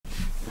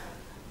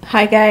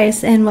Hi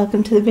guys, and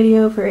welcome to the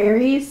video for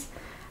Aries.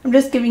 I'm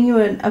just giving you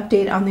an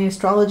update on the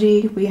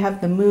astrology. We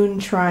have the moon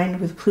trined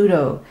with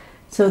Pluto.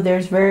 So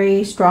there's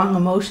very strong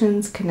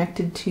emotions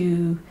connected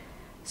to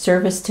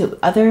service to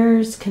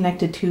others,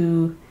 connected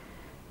to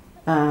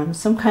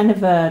some kind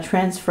of a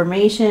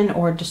transformation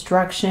or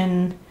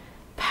destruction,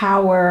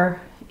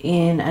 power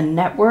in a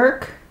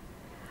network.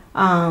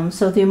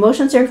 So the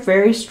emotions are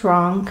very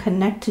strong,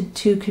 connected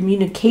to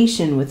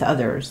communication with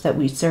others that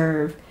we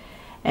serve,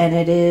 and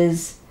it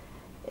is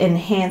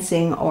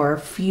enhancing or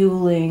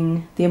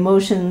fueling. The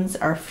emotions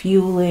are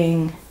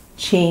fueling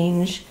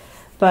change,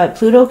 but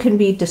Pluto can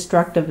be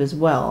destructive as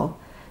well.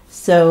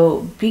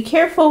 So be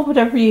careful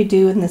whatever you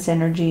do in this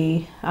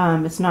energy.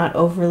 It's not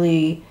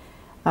overly,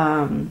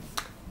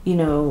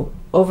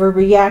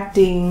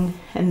 overreacting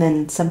and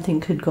then something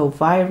could go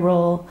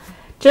viral.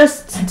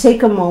 Just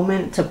take a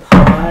moment to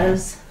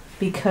pause,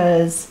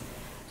 because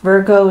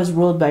Virgo is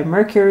ruled by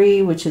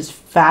Mercury, which is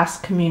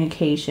fast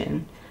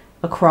communication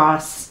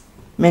across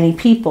many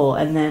people,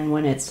 and then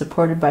when it's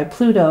supported by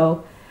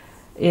Pluto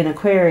in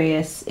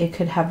Aquarius, it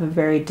could have a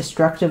very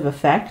destructive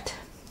effect.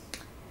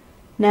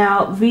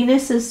 Now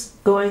Venus is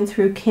going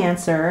through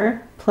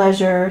Cancer,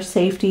 pleasure,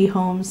 safety,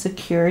 home,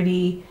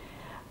 security,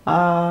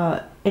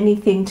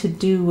 anything to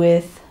do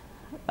with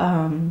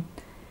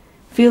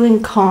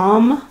feeling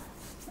calm,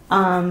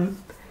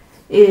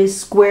 is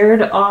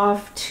squared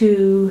off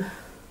to,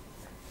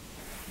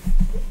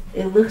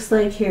 it looks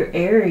like here,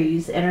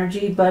 Aries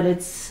energy, but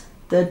it's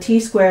the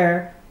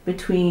T-square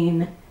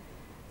between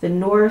the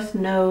North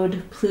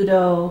Node,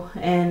 Pluto,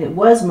 and it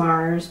was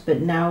Mars,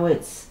 but now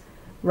it's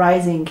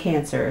rising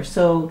Cancer.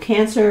 So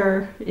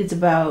Cancer is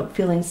about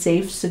feeling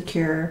safe,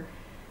 secure,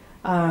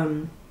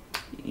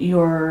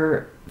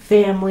 your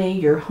family,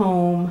 your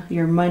home,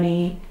 your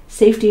money,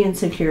 safety and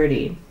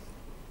security.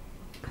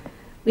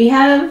 We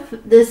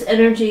have this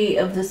energy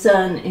of the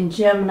sun in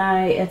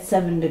Gemini at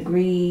 7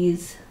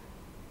 degrees.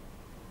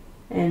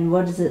 And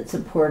what is it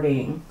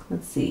supporting?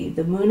 Let's see.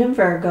 The moon in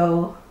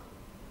Virgo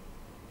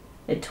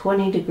at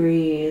 20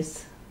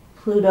 degrees.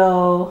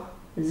 Pluto,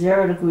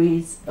 0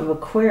 degrees of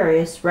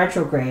Aquarius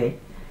retrograde.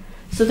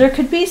 So there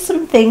could be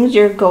some things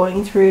you're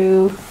going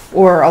through,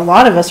 or a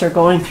lot of us are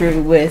going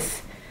through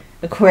with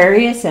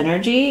Aquarius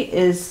energy,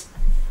 is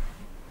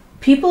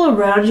people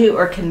around you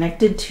are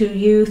connected to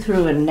you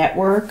through a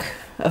network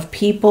of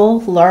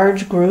people,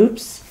 large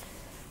groups.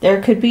 There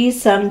could be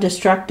some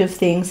destructive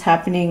things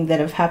happening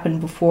that have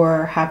happened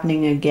before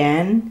happening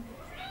again.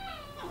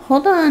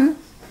 Hold on.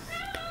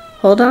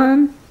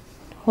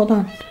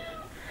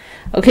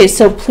 Okay,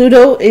 so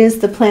Pluto is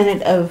the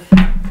planet of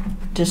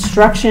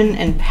destruction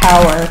and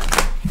power,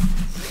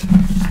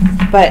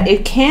 but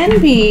it can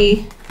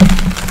be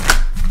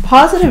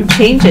positive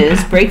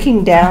changes,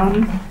 breaking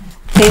down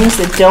things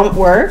that don't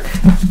work.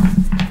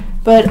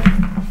 But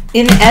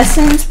in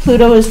essence,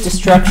 Pluto is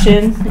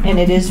destruction, and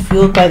it is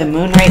fueled by the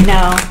moon right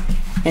now,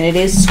 and it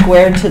is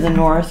squared to the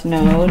North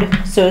Node.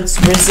 So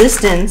it's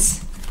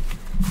resistance.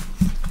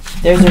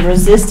 There's a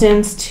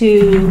resistance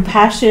to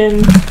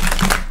passion,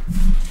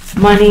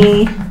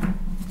 money,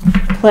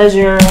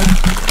 pleasure,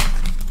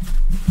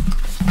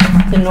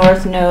 the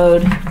North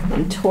Node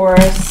in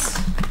Taurus.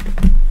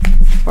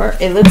 Or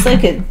it looks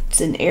like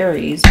it's in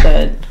Aries,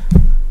 but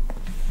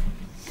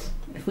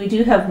if we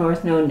do have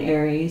North Node in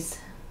Aries,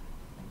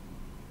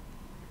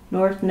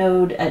 North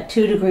Node at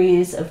 2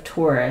 degrees of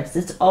Taurus.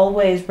 It's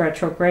always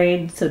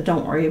retrograde, so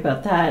don't worry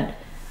about that.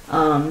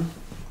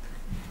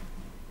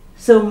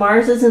 So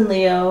Mars is in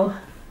Leo,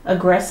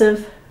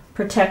 aggressive,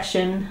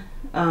 protection,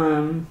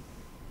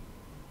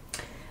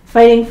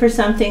 fighting for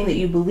something that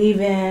you believe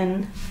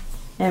in.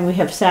 And we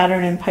have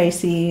Saturn in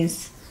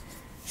Pisces.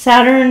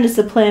 Saturn is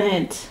the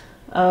planet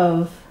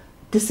of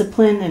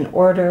discipline and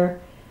order,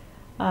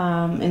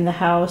 in the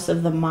house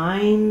of the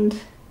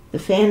mind, the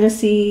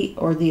fantasy,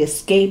 or the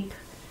escape.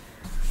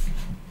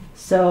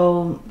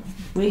 So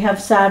we have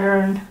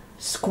Saturn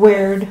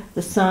squared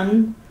the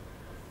sun.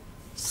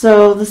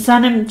 So the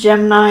sun in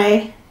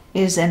Gemini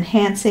is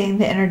enhancing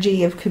the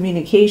energy of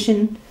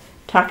communication,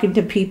 talking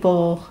to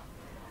people,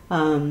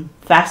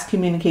 fast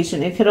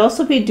communication. It could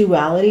also be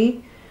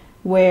duality,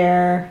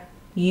 where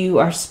you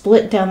are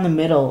split down the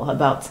middle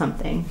about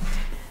something.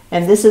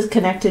 And this is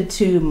connected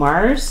to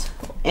Mars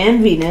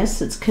and Venus.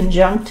 It's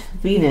conjunct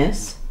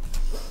Venus.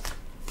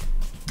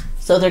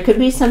 So there could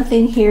be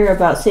something here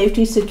about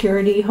safety,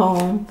 security,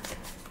 home,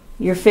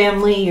 your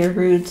family, your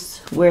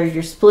roots, where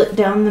you're split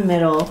down the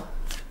middle.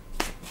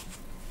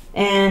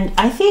 And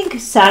I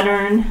think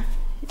Saturn,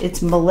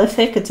 it's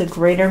malefic. It's a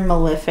greater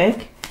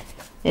malefic.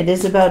 It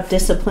is about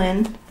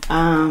discipline.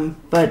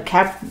 But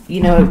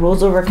it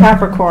rules over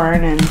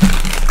Capricorn, and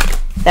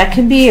that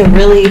can be a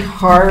really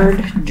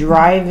hard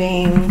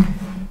driving,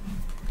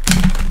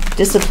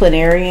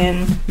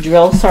 disciplinarian,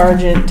 drill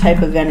sergeant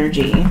type of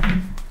energy.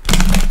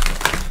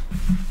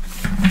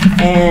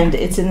 And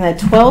it's in the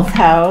 12th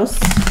house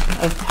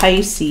of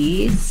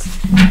Pisces,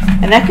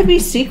 and that could be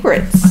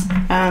secrets.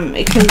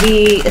 It can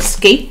be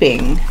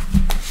escaping,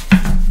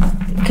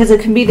 because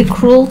it can be the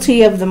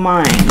cruelty of the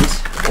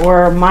mind,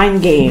 or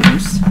mind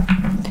games.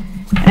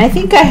 And I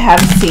think I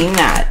have seen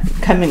that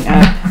coming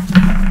up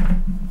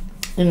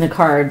in the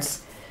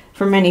cards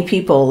for many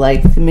people,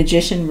 like the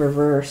Magician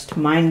reversed,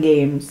 mind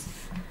games.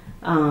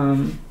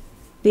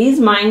 These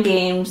mind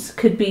games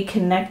could be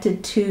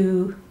connected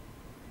to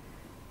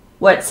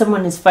what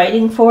someone is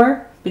fighting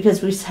for,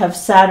 because we have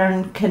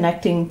Saturn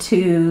connecting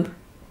to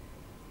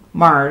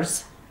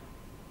Mars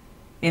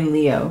in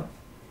Leo.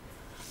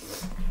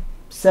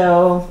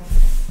 So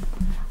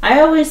I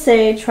always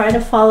say try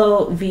to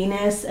follow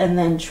Venus and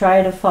then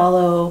try to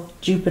follow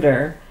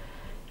Jupiter.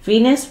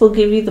 Venus will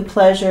give you the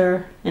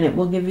pleasure, and it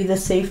will give you the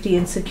safety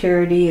and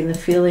security and the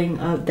feeling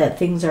of that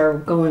things are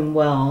going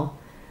well.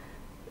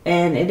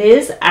 And it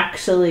is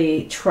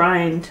actually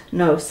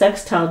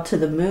sextile to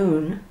the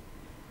moon.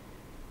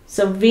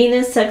 So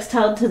Venus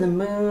sextile to the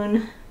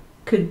moon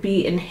could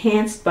be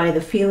enhanced by the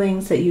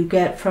feelings that you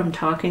get from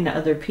talking to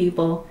other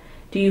people.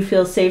 Do you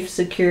feel safe,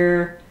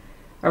 secure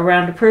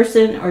around a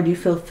person, or do you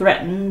feel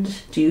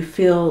threatened? Do you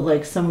feel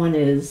like someone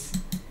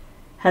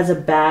has a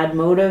bad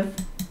motive?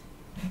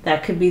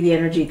 That could be the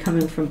energy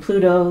coming from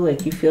Pluto,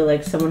 like you feel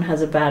like someone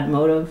has a bad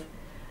motive.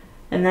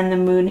 And then the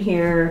moon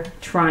here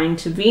trying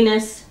to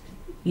Venus,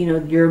 you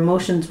know, your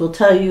emotions will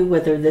tell you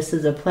whether this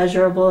is a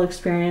pleasurable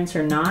experience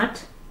or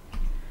not.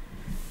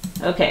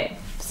 Okay,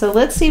 so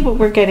let's see what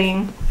we're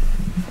getting.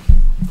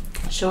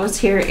 Show us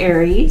here,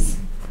 Aries,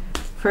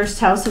 first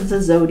house of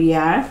the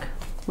zodiac.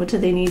 What do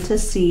they need to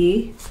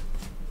see?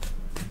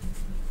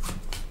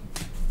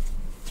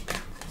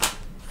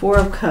 Four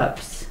of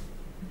Cups.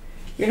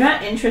 You're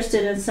not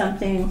interested in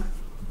something,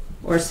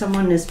 or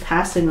someone is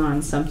passing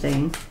on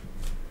something.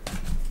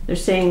 They're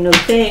saying no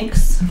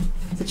thanks.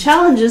 The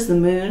challenge is the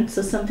moon,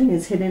 so something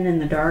is hidden in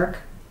the dark.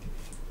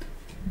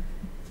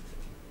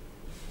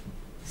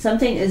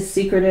 Something is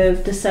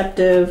secretive,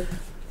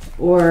 deceptive,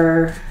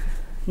 or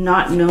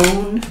not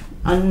known,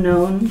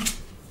 unknown.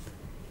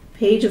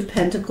 Page of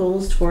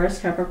Pentacles, Taurus,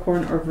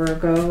 Capricorn, or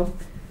Virgo.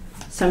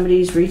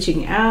 Somebody's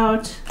reaching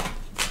out.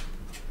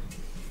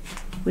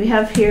 We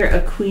have here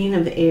a Queen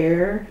of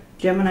Air,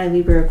 Gemini,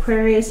 Libra,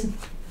 Aquarius.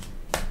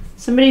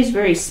 Somebody's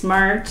very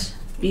smart,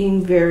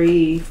 being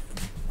very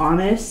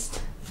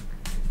honest.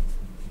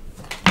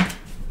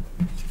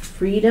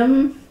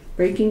 Freedom,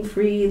 breaking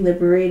free,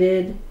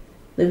 liberated,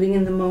 living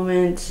in the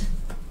moment.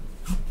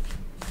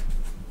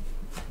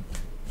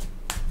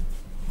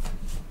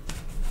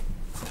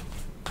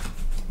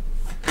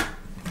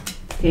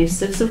 Okay,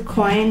 Six of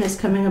Coin is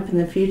coming up in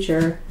the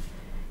future.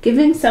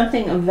 Giving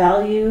something of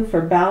value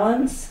for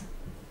balance,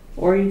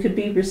 or you could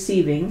be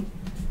receiving.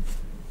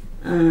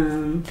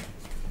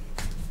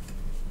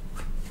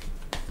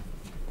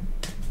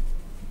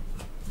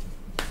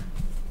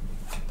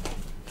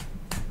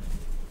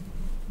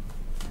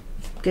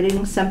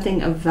 Getting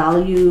something of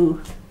value.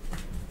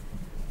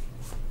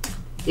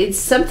 It's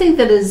something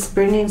that is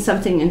bringing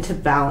something into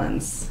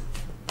balance.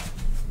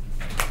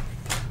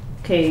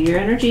 Okay, your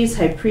energy is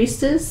High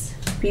Priestess,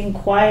 being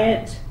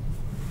quiet,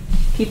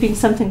 keeping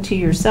something to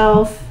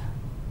yourself,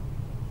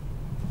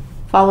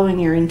 following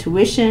your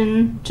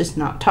intuition, just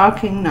not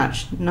talking,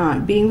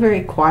 not being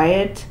very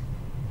quiet.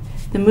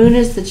 The moon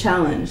is the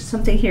challenge.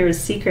 Something here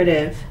is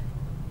secretive.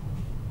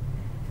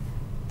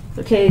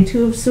 Okay,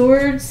 Two of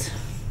Swords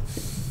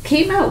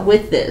came out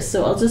with this,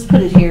 so I'll just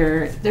put it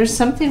here. There's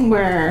something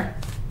where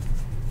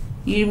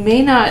you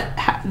may not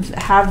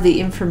have the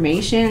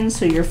information,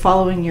 so you're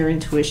following your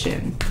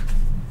intuition.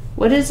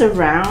 What is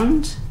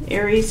around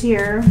Aries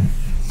here?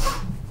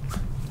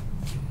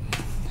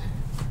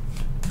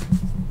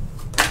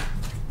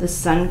 The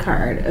Sun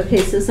card.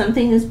 Okay, so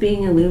something is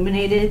being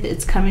illuminated.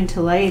 It's coming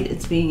to light.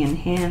 It's being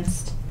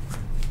enhanced.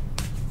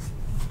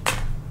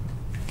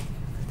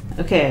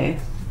 Okay.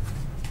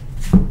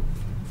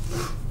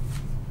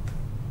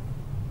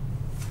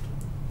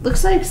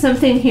 Looks like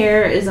something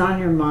here is on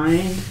your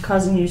mind,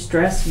 causing you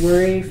stress,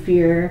 worry,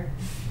 fear,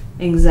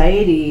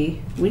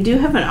 anxiety. We do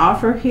have an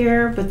offer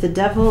here, but the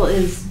Devil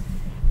is,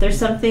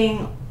 there's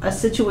a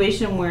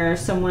situation where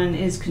someone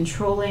is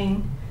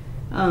controlling,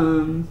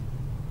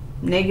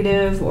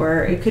 negative,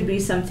 or it could be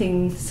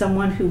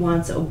someone who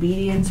wants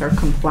obedience or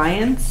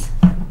compliance.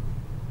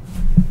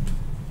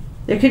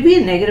 There could be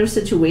a negative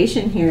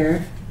situation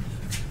here.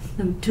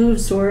 The Two of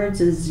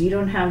Swords is you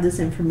don't have this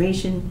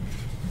information.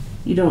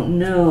 You don't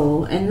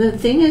know. And the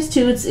thing is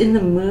too, it's in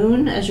the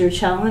moon as your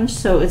challenge,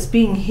 so it's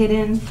being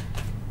hidden.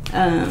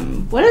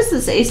 What is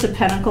this Ace of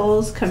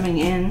Pentacles coming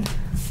in?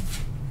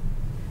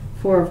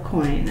 Four of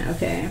Coin.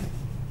 Okay.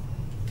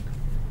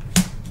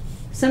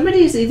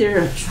 Somebody's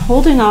either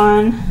holding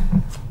on,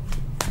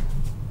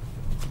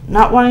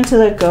 not wanting to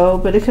let go,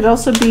 but it could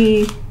also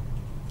be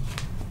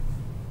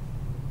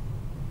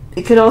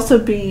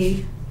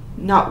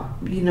not,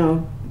 you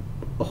know,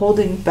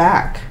 holding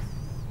back.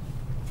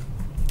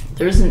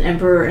 There's an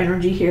Emperor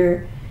energy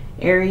here.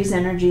 Aries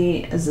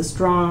energy is a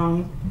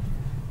strong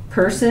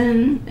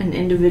person, an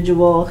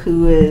individual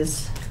who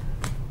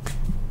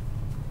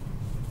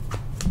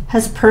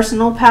has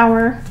personal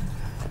power.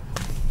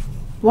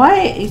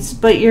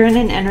 But you're in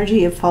an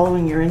energy of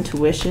following your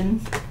intuition.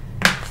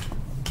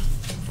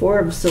 Four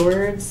of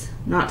Swords,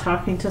 not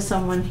talking to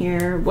someone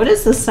here. What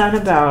is the Sun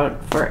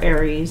about for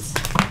Aries?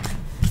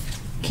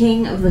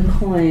 King of the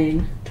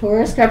Coin.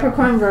 Taurus,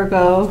 Capricorn,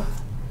 Virgo.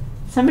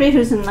 Somebody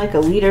who's in like a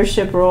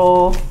leadership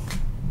role.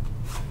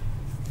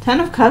 Ten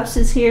of Cups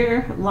is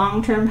here.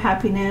 Long-term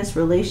happiness,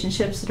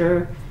 relationships that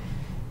are,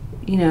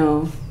 you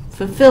know,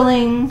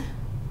 fulfilling.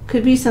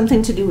 Could be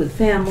something to do with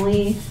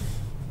family.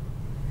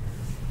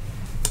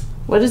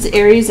 What is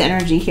Aries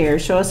energy here?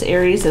 Show us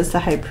Aries as the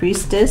High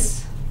Priestess.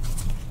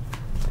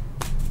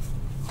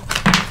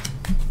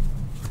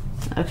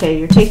 Okay,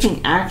 you're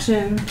taking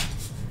action.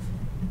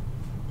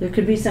 There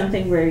could be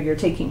something where you're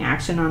taking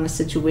action on a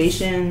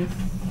situation.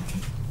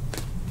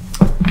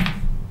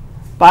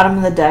 Bottom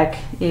of the deck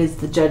is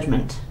the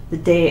Judgment, the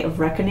Day of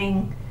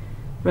Reckoning,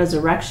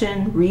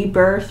 resurrection,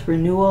 rebirth,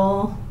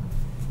 renewal.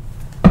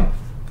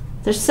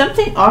 There's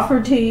something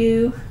offered to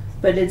you,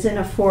 but it's in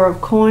a Four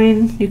of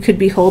Coin. You could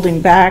be holding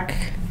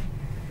back.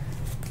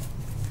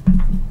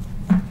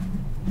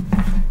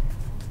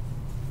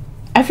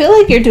 I feel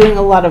like you're doing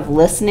a lot of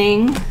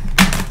listening,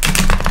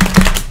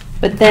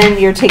 but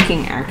then you're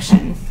taking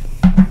action.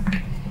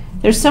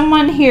 There's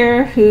someone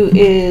here who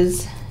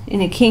is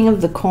in a King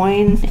of the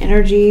Coin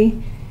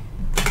energy.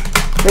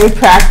 Very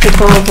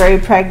practical, very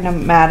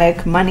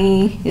pragmatic.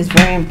 Money is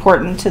very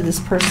important to this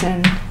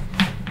person.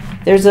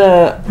 There's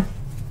a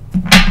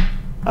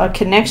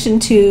connection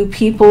to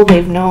people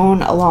they've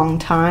known a long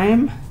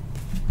time.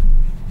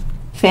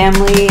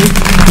 Family,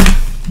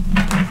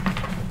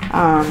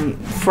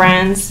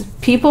 friends,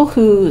 people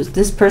who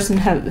this person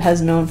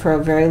has known for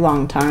a very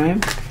long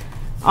time.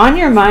 On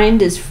your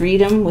mind is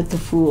freedom with the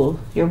Fool.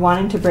 You're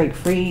wanting to break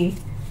free,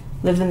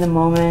 live in the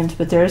moment,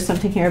 but there is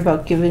something here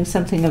about giving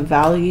something of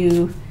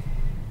value,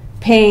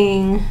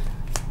 paying.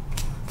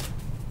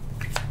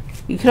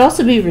 You could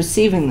also be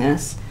receiving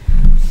this.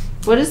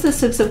 What is the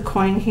Six of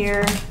Coin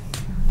here?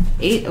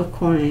 Eight of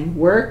Coin.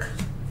 Work.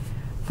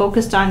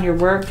 Focused on your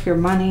work, your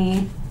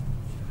money.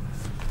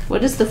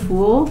 What is the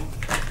Fool?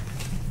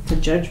 The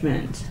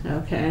Judgment.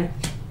 Okay.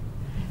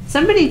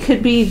 Somebody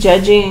could be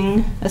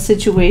judging a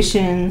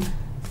situation.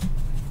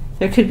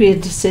 There could be a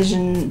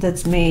decision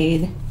that's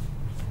made.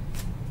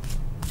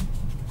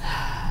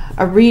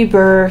 A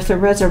rebirth, a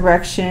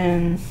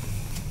resurrection,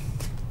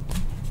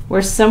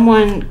 where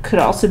someone could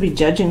also be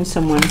judging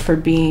someone for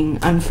being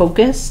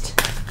unfocused.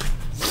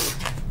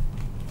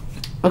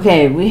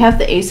 Okay, we have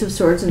the Ace of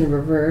Swords in the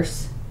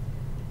reverse.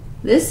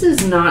 This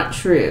is not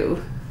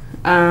true.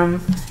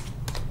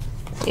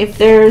 If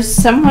there's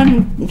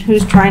someone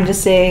who's trying to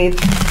say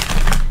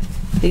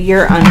that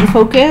you're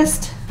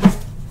unfocused,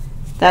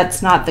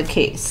 that's not the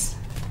case.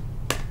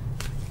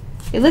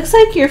 It looks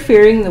like you're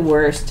fearing the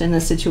worst in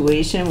the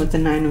situation with the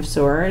Nine of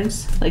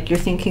Swords. Like you're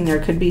thinking there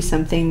could be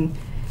something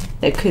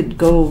that could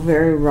go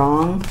very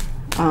wrong.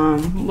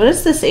 What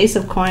is this Ace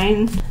of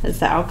Coin as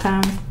the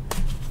outcome?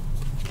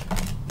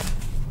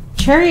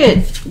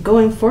 Chariot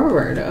going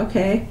forward.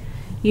 Okay.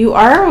 You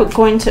are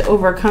going to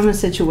overcome a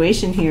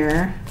situation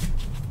here.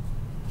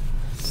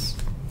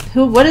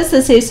 What is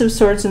this Ace of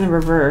Swords in the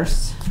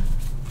reverse?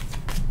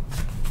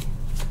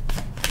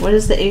 What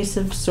is the Ace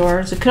of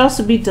Swords? It could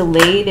also be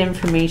delayed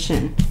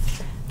information.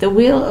 The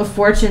Wheel of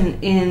Fortune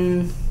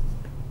in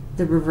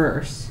the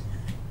reverse.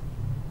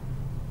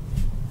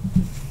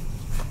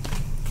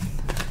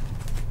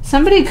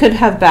 Somebody could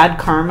have bad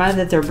karma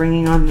that they're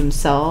bringing on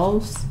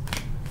themselves.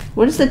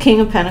 What is the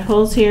King of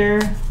Pentacles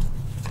here?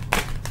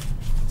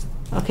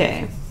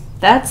 Okay,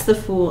 that's the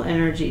Fool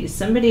energy.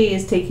 Somebody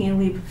is taking a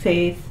leap of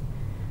faith,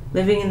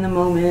 living in the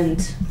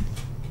moment.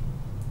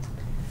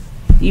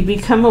 You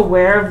become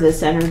aware of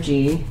this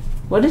energy.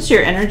 What is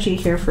your energy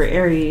here for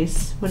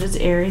Aries? What is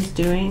Aries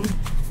doing?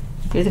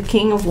 You're the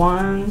King of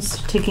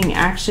Wands, taking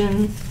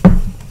action.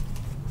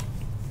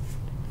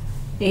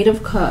 Eight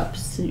of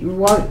Cups.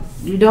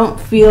 You don't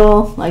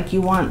feel like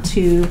you want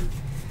to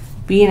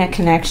be in a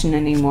connection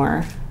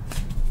anymore.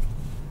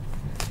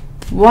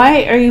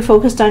 Why are you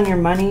focused on your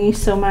money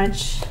so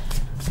much?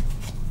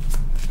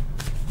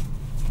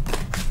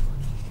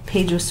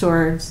 Page of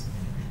Swords.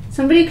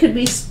 Somebody could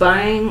be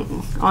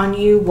spying on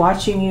you,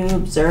 watching you,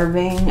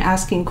 observing,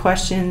 asking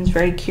questions,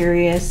 very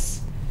curious.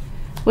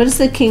 What is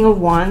the King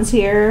of Wands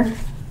here?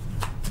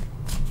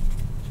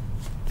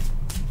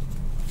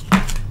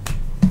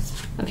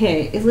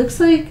 Okay, it looks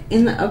like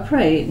in the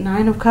upright,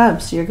 Nine of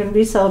Cups. You're going to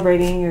be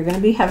celebrating. You're going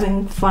to be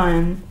having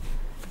fun.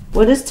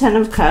 What is Ten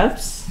of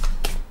Cups?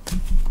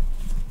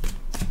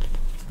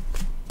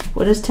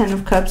 What is Ten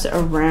of Cups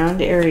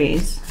around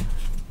Aries?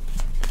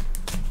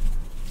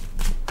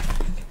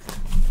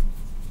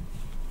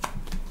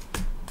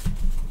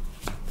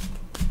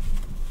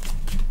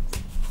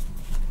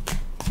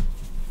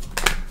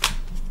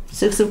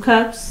 Six of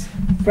Cups,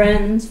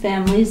 friends,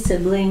 family,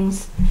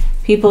 siblings,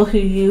 people who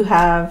you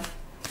have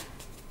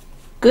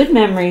good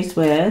memories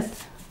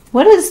with.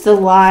 What is the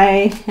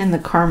lie and the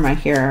karma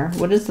here?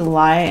 What is the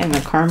lie and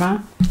the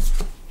karma?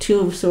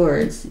 Two of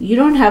Swords. You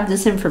don't have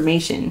this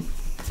information.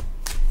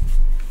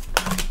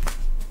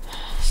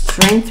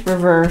 Strength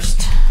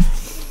reversed.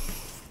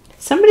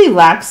 Somebody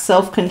lacks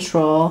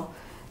self-control.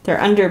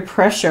 They're under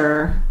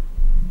pressure.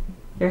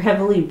 They're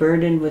heavily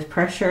burdened with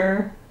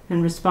pressure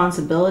and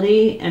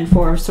responsibility. And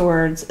Four of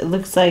Swords, it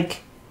looks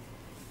like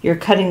you're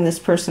cutting this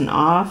person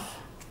off.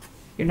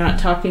 You're not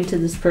talking to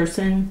this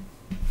person.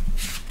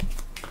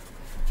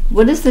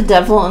 What is the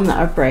Devil in the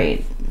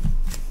upright?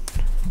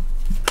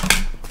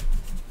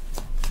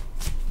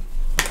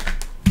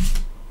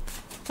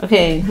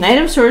 Okay, Knight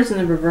of Swords in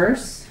the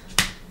reverse.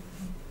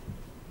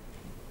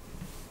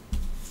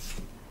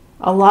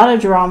 A lot of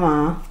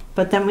drama.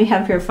 But then we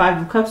have here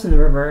Five of Cups in the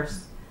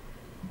reverse.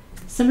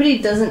 Somebody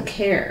doesn't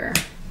care.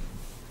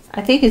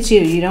 I think it's you.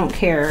 You don't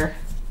care.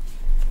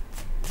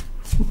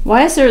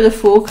 Why is there the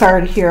Fool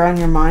card here on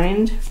your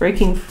mind?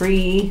 Breaking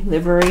free,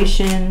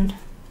 liberation.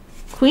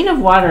 Queen of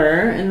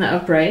Water in the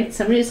upright.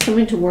 Somebody's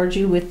coming towards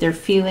you with their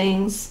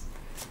feelings.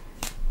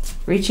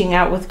 Reaching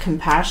out with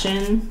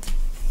compassion.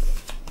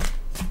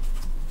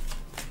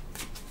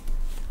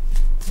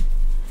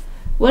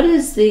 What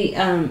is the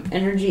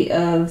energy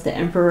of the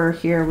Emperor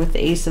here with the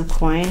Ace of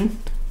Coin?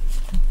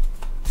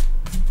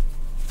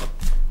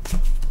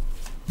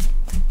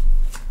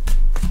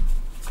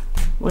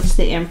 What's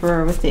the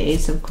Emperor with the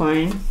Ace of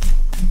Coin?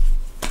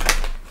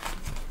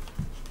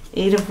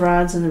 Eight of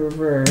Rods in the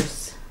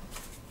reverse.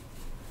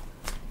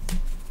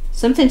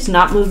 Something's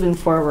not moving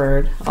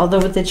forward. Although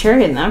with the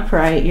Chariot in the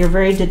upright, you're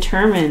very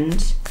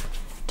determined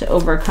to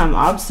overcome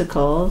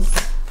obstacles.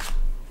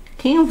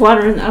 King of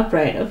Water in the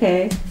upright.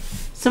 Okay.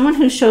 Someone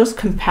who shows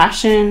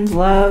compassion,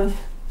 love,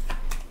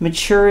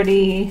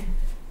 maturity.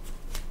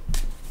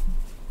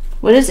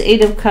 What is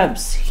Eight of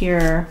Cups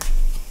here?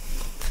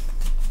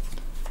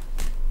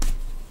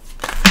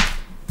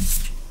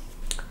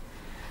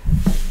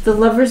 The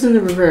Lovers in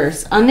the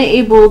reverse.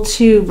 Unable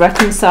to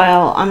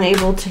reconcile,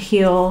 unable to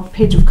heal.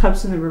 Page of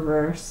Cups in the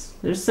reverse.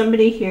 There's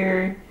somebody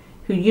here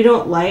who you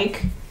don't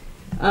like.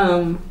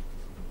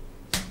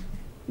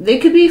 They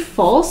could be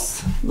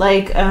false,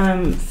 like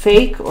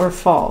fake or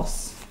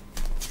false.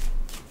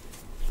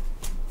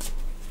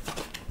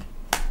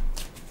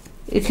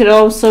 It could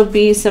also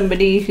be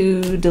somebody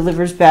who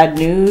delivers bad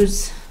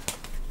news.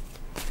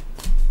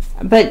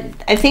 But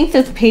I think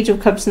the Page of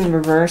Cups in the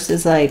reverse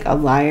is like a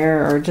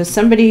liar or just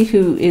somebody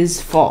who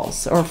is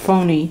false or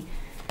phony.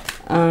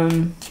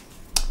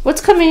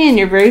 What's coming in?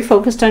 You're very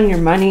focused on your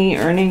money,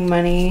 earning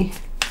money.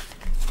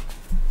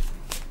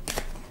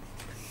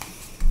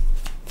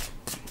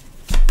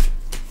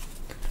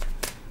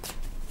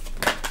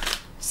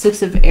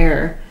 Six of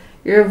Air.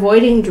 You're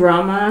avoiding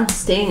drama,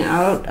 staying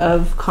out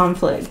of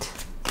conflict.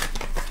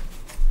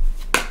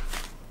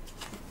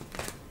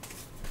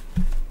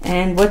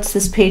 And what's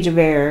this Page of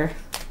Air?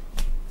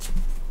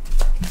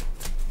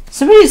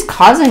 Somebody's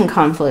causing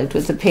conflict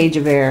with the Page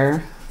of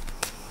Air.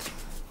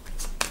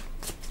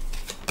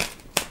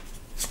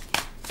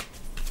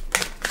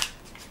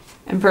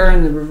 Emperor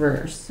in the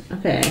reverse.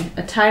 Okay,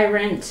 a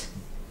tyrant.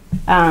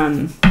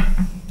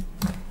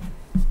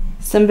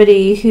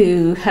 Somebody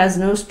who has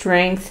no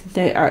strength.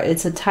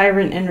 It's a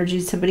tyrant energy.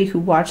 Somebody who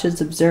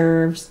watches,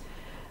 observes.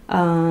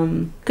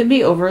 Could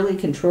be overly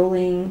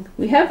controlling.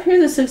 We have here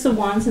the Six of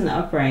Wands in the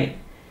upright.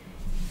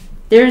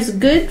 There's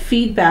good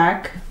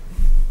feedback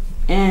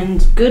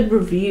and good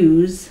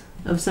reviews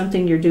of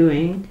something you're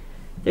doing.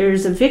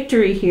 There's a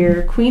victory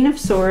here. Queen of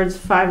Swords,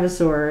 Five of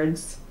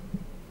Swords.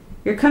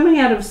 You're coming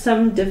out of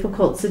some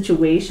difficult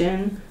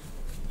situation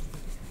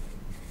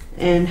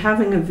and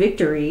having a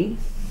victory.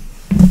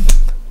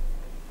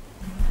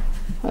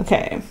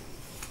 Okay.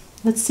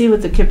 Let's see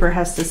what the Kipper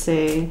has to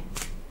say.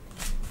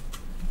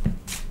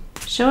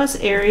 Show us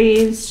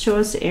Aries. Show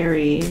us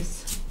Aries.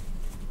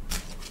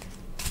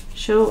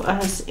 Show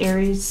us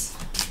Aries.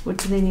 What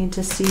do they need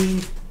to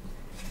see?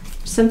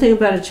 Something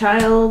about a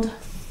child.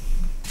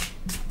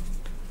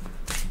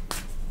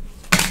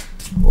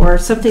 Or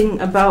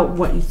something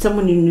about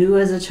someone you knew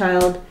as a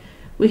child.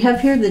 We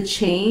have here the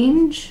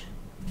Change.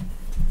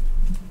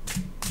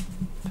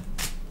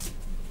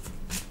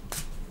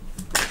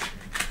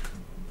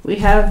 We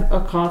have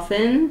a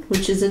Coffin,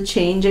 which is a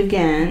change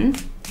again.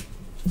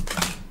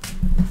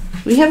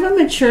 We have a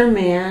mature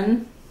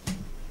man.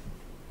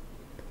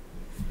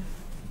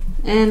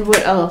 And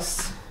what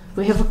else?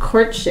 We have a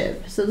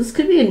courtship. So this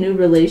could be a new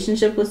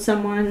relationship with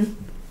someone.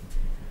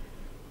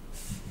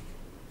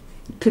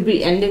 Could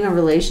be ending a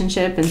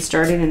relationship and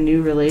starting a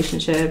new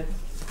relationship.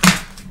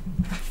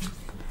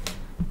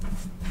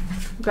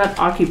 We've got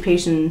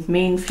occupation,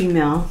 main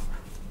female.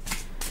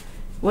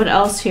 What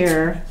else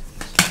here?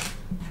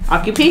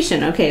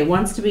 Occupation. Okay,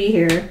 wants to be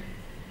here.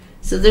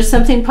 So there's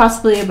something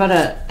possibly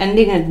about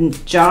ending a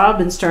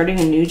job and starting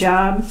a new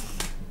job.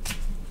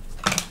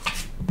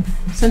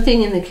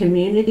 Something in the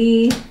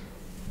community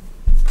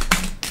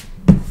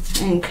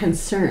and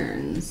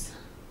concerns.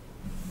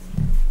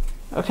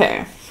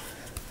 Okay.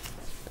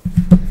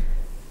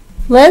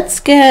 Let's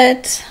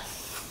get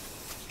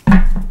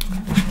a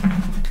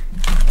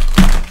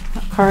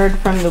card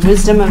from the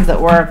Wisdom of the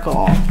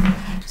Oracle.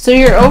 So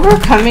you're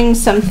overcoming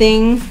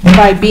something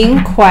by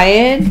being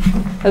quiet,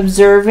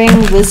 observing,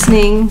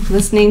 listening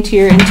to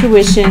your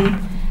intuition,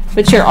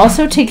 but you're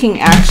also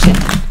taking action.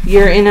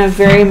 You're in a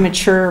very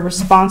mature,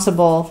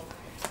 responsible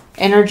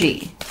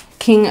energy.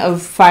 King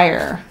of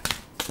Fire.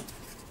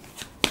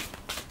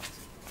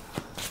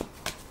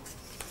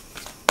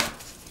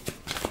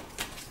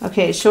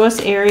 Okay, show us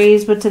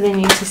Aries. What do they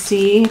need to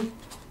see?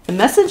 The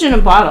message in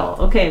a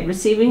bottle. Okay,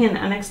 receiving an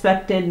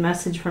unexpected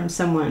message from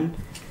someone.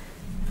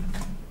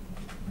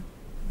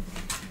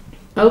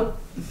 Oh.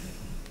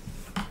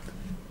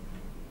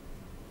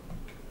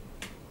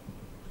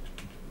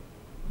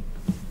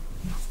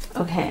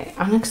 Okay,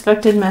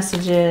 unexpected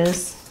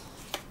messages.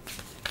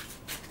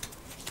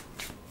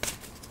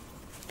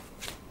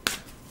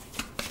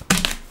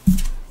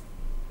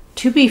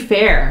 To be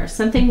fair,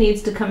 something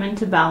needs to come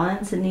into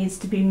balance. It needs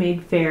to be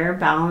made fair,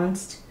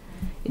 balanced.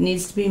 It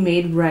needs to be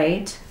made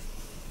right.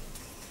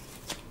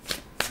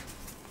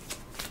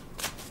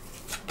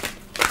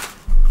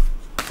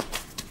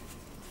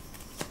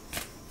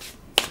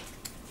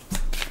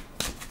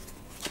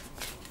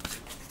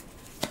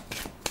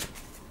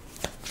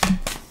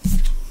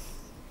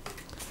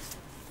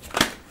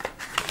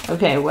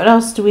 Okay, what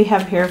else do we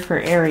have here for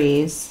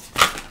Aries?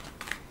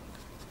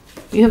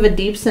 You have a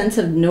deep sense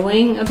of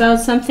knowing about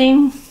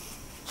something.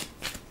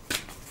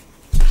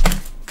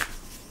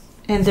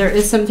 And there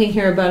is something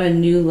here about a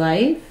new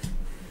life.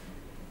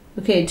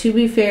 Okay, to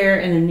be fair,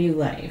 and a new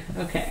life.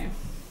 Okay.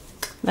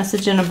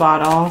 Message in a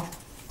bottle.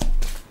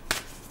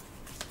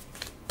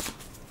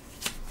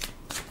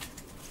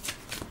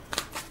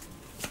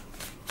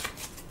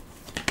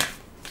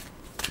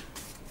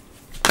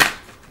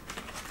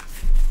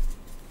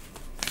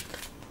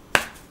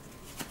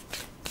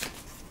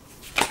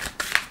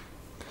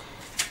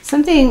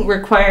 Something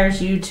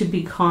requires you to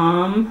be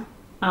calm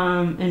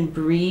and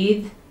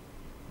breathe.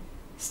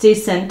 Stay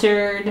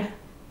centered.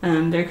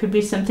 There could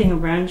be something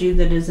around you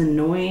that is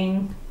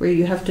annoying where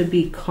you have to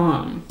be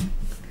calm.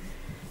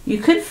 You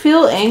could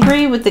feel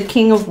angry with the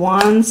King of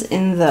Wands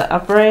in the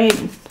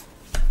upright.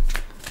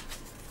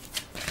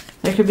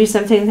 There could be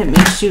something that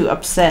makes you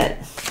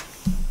upset.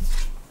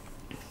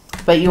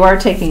 But you are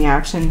taking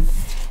action.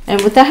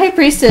 And with the High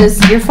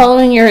Priestess, you're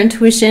following your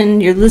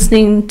intuition. You're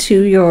listening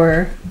to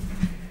your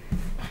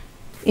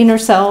inner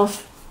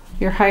self,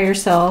 your higher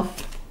self.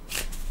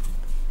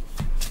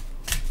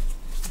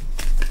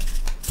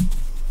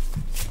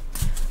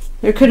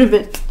 There could have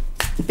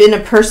been a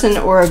person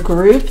or a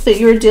group that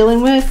you were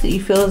dealing with that you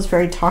feel is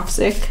very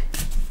toxic.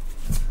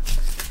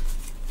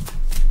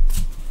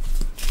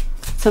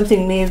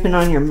 Something may have been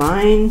on your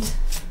mind.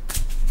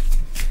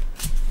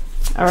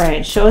 All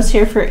right, show us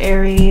here for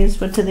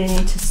Aries. What do they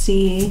need to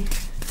see?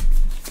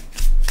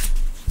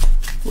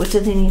 What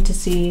do they need to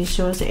see?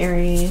 Show us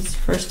Aries,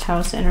 first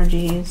house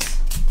energies.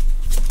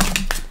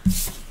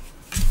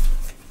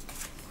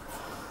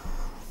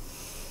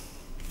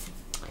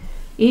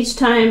 Each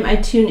time I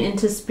tune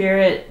into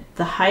spirit,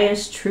 the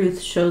highest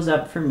truth shows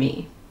up for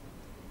me.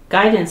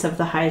 Guidance of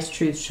the highest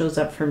truth shows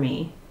up for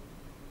me.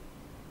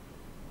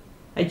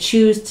 I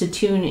choose to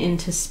tune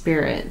into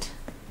spirit.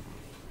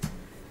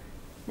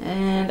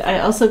 And I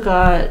also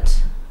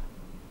got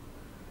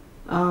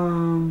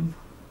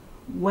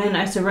when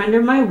I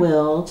surrender my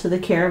will to the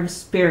care of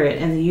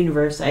spirit and the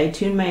universe, I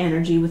attune my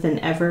energy with an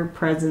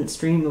ever-present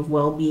stream of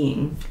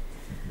well-being.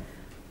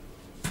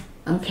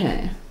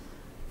 Okay.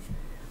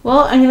 Well,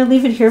 I'm going to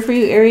leave it here for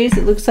you, Aries.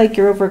 It looks like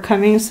you're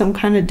overcoming some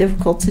kind of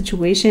difficult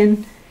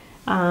situation.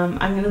 I'm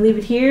going to leave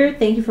it here.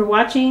 Thank you for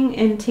watching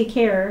and take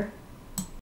care.